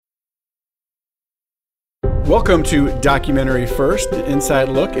Welcome to Documentary First, an inside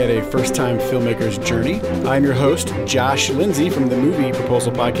look at a first-time filmmaker's journey. I'm your host, Josh Lindsay from the Movie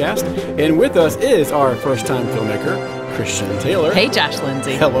Proposal Podcast, and with us is our first-time filmmaker, Christian Taylor. Hey, Josh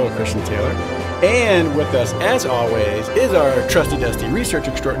Lindsay. Hello, Christian Taylor. And with us, as always, is our trusty-dusty research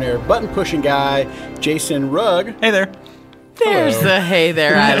extraordinaire, button-pushing guy, Jason Rugg. Hey there. There's Hello. the hey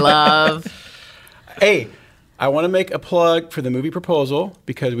there I love. Hey, I want to make a plug for the Movie Proposal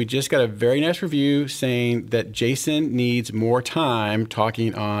because we just got a very nice review saying that Jason needs more time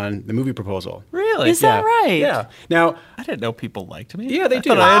talking on the Movie Proposal. Really? Is that right? Yeah. Now, I didn't know people liked me. Yeah, they I do.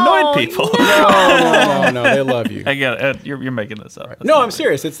 thought I Oh, annoyed people. no, they love you. I get it. You're making this up. That's No, not I'm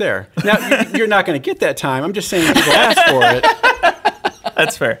serious. It's there. Now, you're not going to get that time. I'm just saying people ask for it.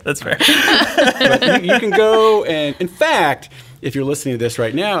 right. That's fair. But you can go and, in fact, if you're listening to this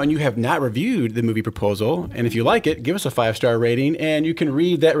right now and you have not reviewed the Movie Proposal, and if you like it, give us a 5-star rating, and you can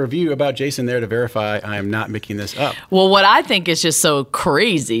read that review about Jason there to verify I am not making this up. Well, what I think is just so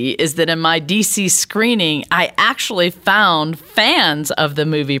crazy is that in my DC screening, I actually found fans of the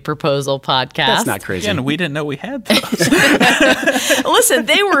Movie Proposal podcast. That's not crazy. Again, we didn't know we had those. Listen,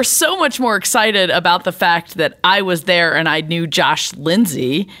 they were so much more excited about the fact that I was there and I knew Josh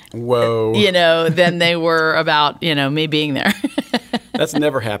Lindsay, Whoa. than they were about, me being there. That's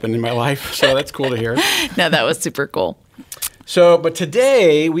never happened in my life, so that's cool to hear. No, that was super cool. So, but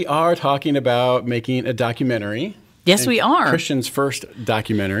today we are talking about making a documentary. Yes, And we are. Christian's first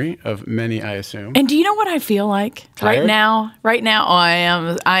documentary of many, I assume. And do you know what I feel like Tired? right now? Right now, I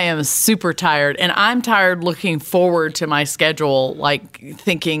am super tired, and I'm tired looking forward to my schedule, like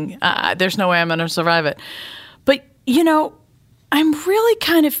thinking there's no way I'm going to survive it. But I'm really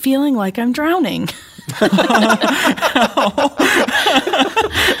kind of feeling like I'm drowning.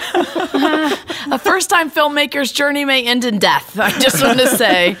 A first-time filmmaker's journey may end in death. I just want to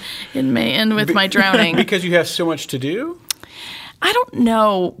say it may end with my drowning. Because you have so much to do? I don't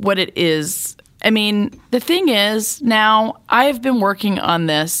know what it is. I mean, the thing is, now I have been working on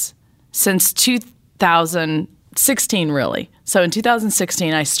this since 2016, really. So in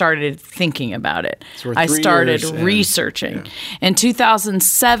 2016, I started thinking about it. So we're I 3 started years in. researching. Yeah. In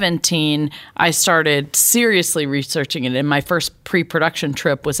 2017, I started seriously researching it, and my first pre-production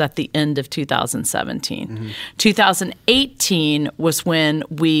trip was at the end of 2017. Mm-hmm. 2018 was when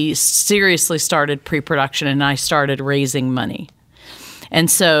we seriously started pre-production, and I started raising money. And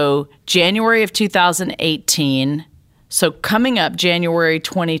so January of 2018, so coming up January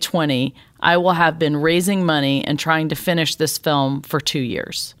 2020, I will have been raising money and trying to finish this film for 2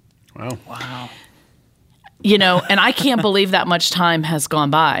 years. Wow. And I can't believe that much time has gone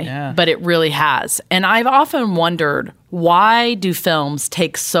by, Yeah. but it really has. And I've often wondered, why do films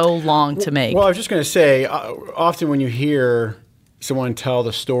take so long to make? Well, I was just going to say, often when you hear someone tell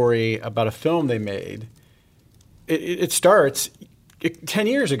the story about a film they made, it starts 10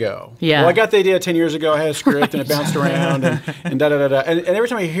 years ago. Yeah. Well, I got the idea 10 years ago. I had a script and it bounced around and da-da-da-da. And every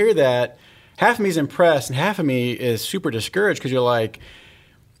time I hear that, half of me is impressed and half of me is super discouraged because you're like,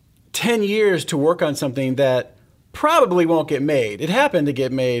 10 years to work on something that probably won't get made. It happened to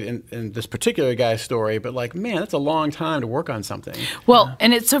get made in this particular guy's story, but man, that's a long time to work on something. Well,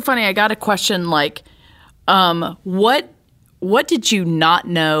 and it's so funny. I got a question like, what did you not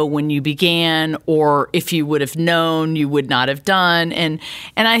know when you began, or if you would have known, you would not have done? And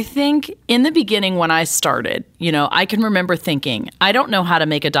I think in the beginning when I started, I can remember thinking, I don't know how to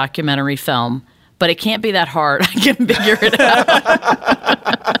make a documentary film, but it can't be that hard. I can figure it out.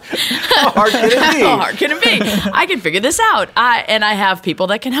 How hard can it be? How hard can it be? I can figure this out. I have people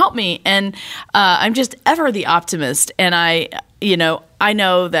that can help me. And I'm just ever the optimist. And I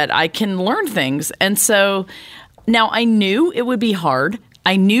know that I can learn things. And so now I knew it would be hard.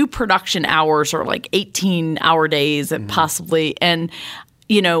 I knew production hours are like 18-hour days and possibly. And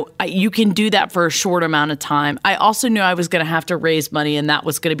you can do that for a short amount of time. I also knew I was going to have to raise money and that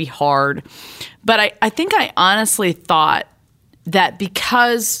was going to be hard. But I think I honestly thought that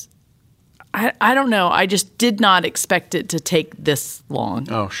because, I don't know, I just did not expect it to take this long.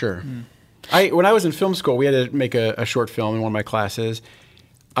 Oh, sure. When I was in film school, we had to make a short film in one of my classes.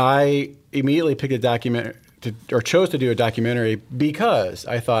 I immediately picked a document or chose to do a documentary because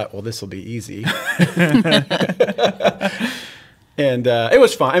I thought, well, this will be easy. And it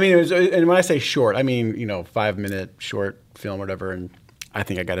was fun. I mean, and when I say short, I mean 5-minute short film or whatever. And I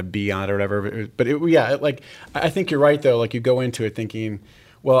think I got a B on it or whatever. But I think you're right though. You go into it thinking,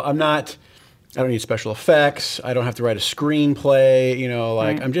 well, I don't need special effects. I don't have to write a screenplay.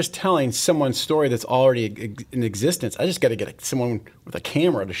 Right. I'm just telling someone's story that's already in existence. I just got to get someone with a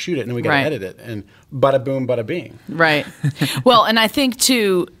camera to shoot it, and then we got to Right. edit it, and bada boom, bada bing. Right. Well, and I think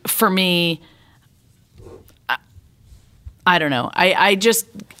too, for me, I don't know. I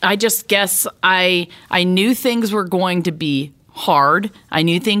just guess I knew things were going to be hard. I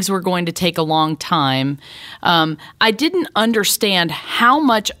knew things were going to take a long time. I didn't understand how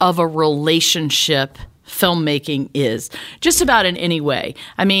much of a relationship filmmaking is, just about in any way.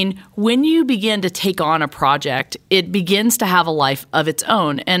 I mean, when you begin to take on a project, it begins to have a life of its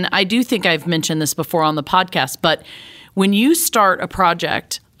own. And I do think I've mentioned this before on the podcast, but when you start a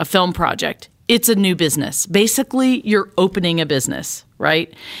project, a film project, it's a new business. Basically, you're opening a business,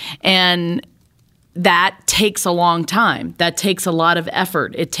 right? And that takes a long time. That takes a lot of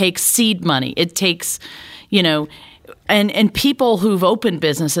effort. It takes seed money. It takes, and people who've opened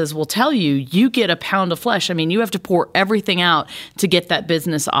businesses will tell you, you get a pound of flesh. I mean, you have to pour everything out to get that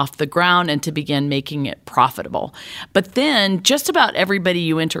business off the ground and to begin making it profitable. But then just about everybody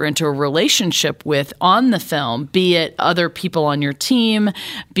you enter into a relationship with on the film, be it other people on your team,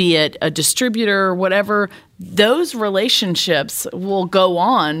 be it a distributor, whatever, those relationships will go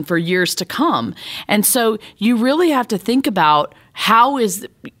on for years to come. And so you really have to think about how is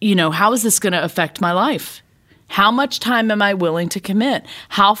this going to affect my life? How much time am I willing to commit?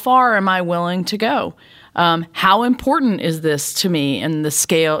 How far am I willing to go? How important is this to me in the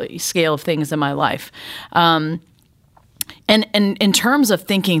scale of things in my life? And in terms of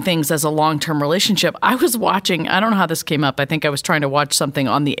thinking things as a long-term relationship, I was watching, I don't know how this came up. I think I was trying to watch something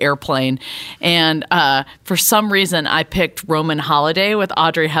on the airplane. And for some reason, I picked Roman Holiday with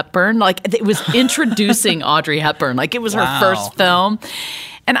Audrey Hepburn. Like, it was introducing Audrey Hepburn. Like, it was her first film.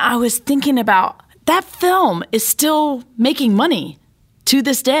 And I was thinking about, that film is still making money to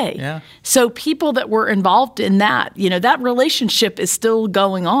this day. Yeah. So people that were involved in that, that relationship is still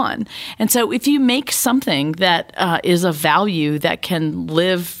going on. And so if you make something that is of value that can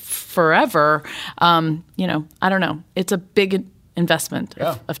live forever, I don't know. It's a big investment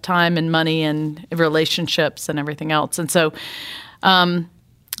of time and money and relationships and everything else. And so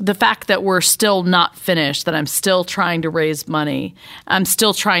the fact that we're still not finished, that I'm still trying to raise money, I'm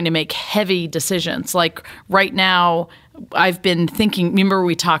still trying to make heavy decisions. Like right now, I've been thinking, remember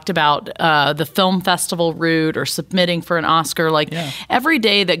we talked about the film festival route or submitting for an Oscar. Every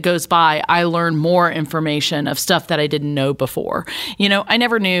day that goes by, I learn more information of stuff that I didn't know before. I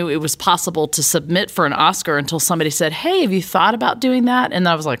never knew it was possible to submit for an Oscar until somebody said, hey, have you thought about doing that? And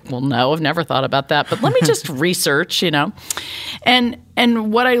I was like, well, no, I've never thought about that, but let me just research,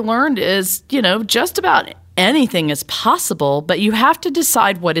 And what I learned is, just about anything is possible, but you have to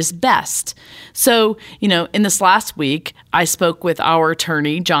decide what is best. So, in this last week, I spoke with our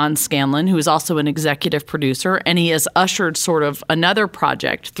attorney, John Scanlon, who is also an executive producer, and he has ushered sort of another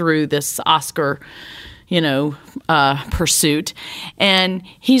project through this Oscar pursuit. And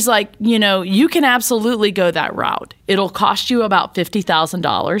he's like, you can absolutely go that route. It'll cost you about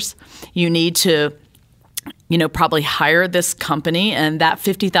 $50,000. You need to probably hire this company, and that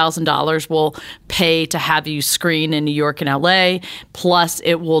 $50,000 will pay to have you screen in New York and LA. Plus,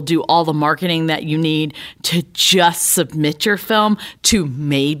 it will do all the marketing that you need to just submit your film to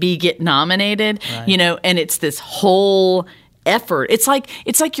maybe get nominated. Right. And it's this whole effort. It's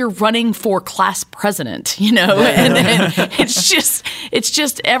like you're running for class president, and it's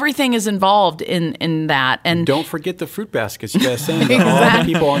just everything is involved in that. And don't forget the fruit baskets you guys send to all the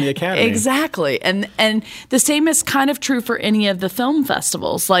people on the Academy. Exactly. And the same is kind of true for any of the film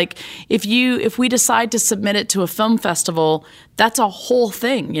festivals. Like if we decide to submit it to a film festival, that's a whole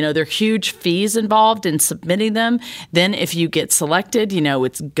thing. There are huge fees involved in submitting them. Then if you get selected,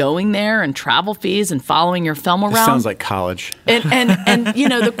 it's going there and travel fees and following your film around. This sounds like college. And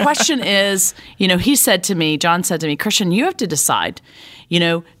the question is, John said to me, Christian, you have to decide,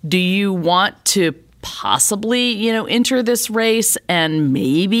 do you want to possibly, enter this race and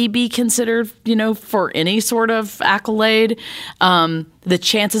maybe be considered, for any sort of accolade? The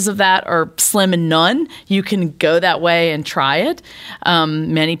chances of that are slim and none. You can go that way and try it.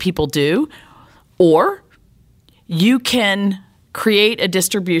 Many people do. Or you can create a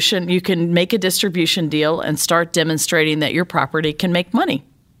distribution. You can make a distribution deal and start demonstrating that your property can make money.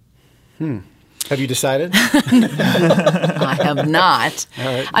 Have you decided? I have not. All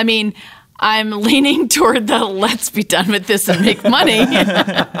right. I mean, I'm leaning toward the let's be done with this and make money.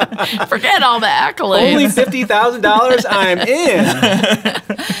 Forget all the accolades. Only $50,000, I'm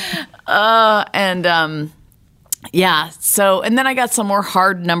in. So, and then I got some more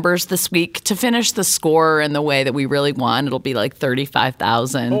hard numbers this week to finish the score in the way that we really want. It'll be like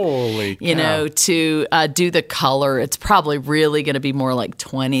 $35,000. Holy cow. To do the color, it's probably really going to be more like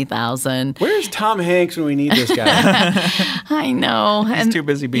 $20,000. Where's Tom Hanks when we need this guy? I know. He's too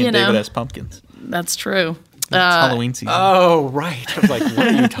busy being David S. Pumpkins. That's true. Halloween season. Oh, right. I was like, what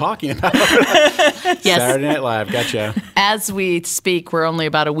are you talking about? Yes. Saturday Night Live. Gotcha. As we speak, we're only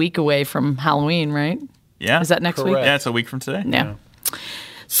about a week away from Halloween, right? Yeah. Is that next week? Correct. Yeah, it's a week from today. Yeah.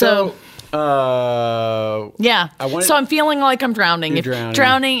 So, Yeah. So I'm feeling like I'm drowning. You're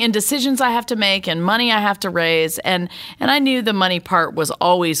drowning. In decisions I have to make and money I have to raise. And I knew the money part was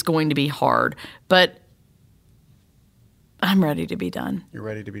always going to be hard, but I'm ready to be done. you're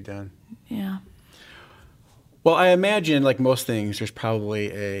ready to be done. Yeah. Well, I imagine, like most things, there's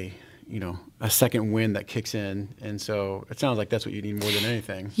probably a second wind that kicks in. And so it sounds like that's what you need more than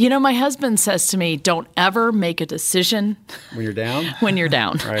anything. You know, my husband says to me, don't ever make a decision When you're down? when you're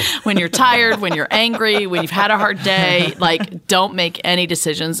down. Right. When you're tired, when you're angry, when you've had a hard day, like don't make any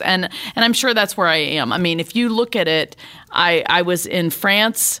decisions. And I'm sure that's where I am. I mean, if you look at it, I was in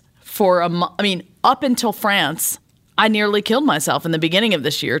France for up until France, I nearly killed myself in the beginning of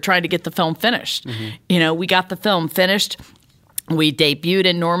this year trying to get the film finished. Mm-hmm. We got the film finished. We debuted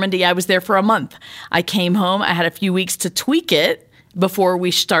in Normandy. I was there for a month. I came home. I had a few weeks to tweak it before we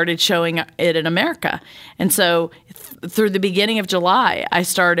started showing it in America. And so through the beginning of July, I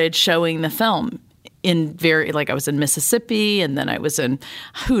started showing the film I was in Mississippi, and then I was in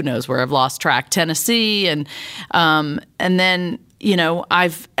who knows where, I've lost track, Tennessee. And then,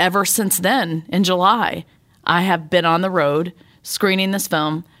 I've ever since then in July, I have been on the road screening this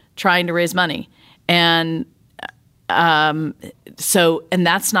film, trying to raise money. And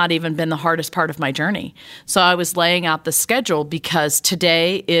that's not even been the hardest part of my journey. So I was laying out the schedule because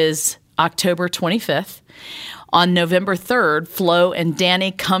today is October 25th. On November 3rd, Flo and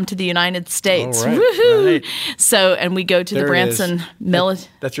Danny come to the United States. Oh, right. Woohoo! Right. So, and we go to There the it Branson is.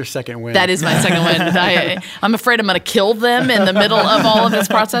 military. That's your second win. That is my second win. I'm afraid I'm going to kill them in the middle of all of this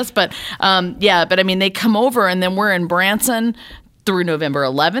process. But they come over, and then we're in Branson through November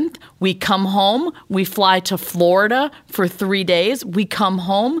 11th. We come home. We fly to Florida for 3 days. We come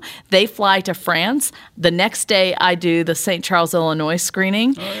home. They fly to France. The next day, I do the St. Charles, Illinois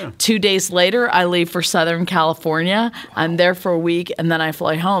screening. Oh, yeah. 2 days later, I leave for Southern California. Wow. I'm there for a week, and then I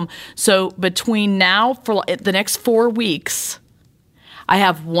fly home. So between now, for the next 4 weeks, I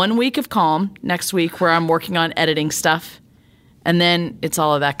have 1 week of calm next week where I'm working on editing stuff. And then it's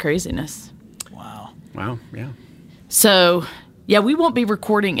all of that craziness. Wow. Wow, yeah. So... yeah, we won't be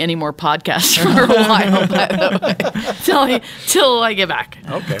recording any more podcasts for a while, by the way, till I get back.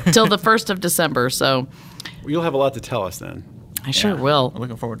 Okay. Till the 1st of December. So You'll have a lot to tell us then. I sure will. I'm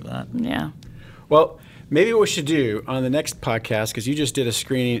looking forward to that. Yeah. Well, maybe what we should do on the next podcast, because you just did a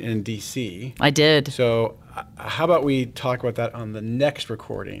screening in D.C. I did. So how about we talk about that on the next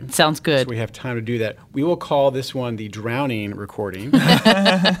recording? Sounds good. So we have time to do that. We will call this one the drowning recording.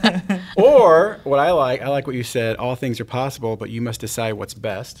 Or what I like what you said, all things are possible, but you must decide what's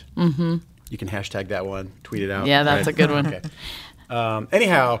best. Mm-hmm. You can hashtag that one, tweet it out. Yeah, that's a good one. Okay.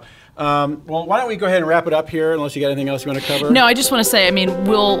 Anyhow, well, why don't we go ahead and wrap it up here, unless you got anything else you want to cover? No, I just want to say,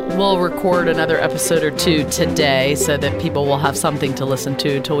 we'll record another episode or two today so that people will have something to listen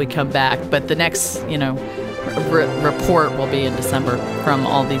to until we come back. But the next, report will be in December from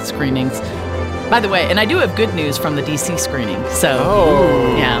all these screenings. By the way, and I do have good news from the DC screening. So,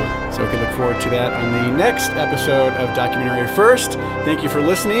 yeah. So we can look forward to that on the next episode of Documentary First. Thank you for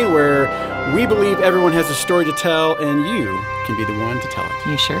listening, where we believe everyone has a story to tell, and you can be the one to tell it.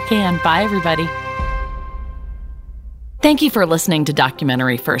 You sure can. Bye, everybody. Thank you for listening to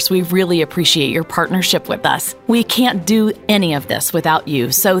Documentary First. We really appreciate your partnership with us. We can't do any of this without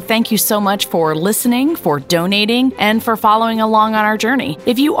you, so thank you so much for listening, for donating, and for following along on our journey.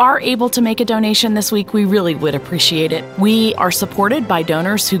 If you are able to make a donation this week, we really would appreciate it. We are supported by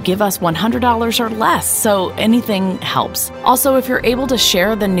donors who give us $100 or less, so anything helps. Also, if you're able to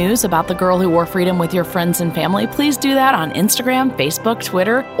share the news about the girl who wore freedom with your friends and family, please do that on Instagram, Facebook,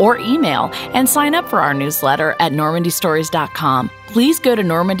 Twitter, or email, and sign up for our newsletter at normandystories.com. Please go to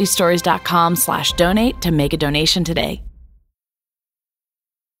normandystories.com/donate to make a donation today.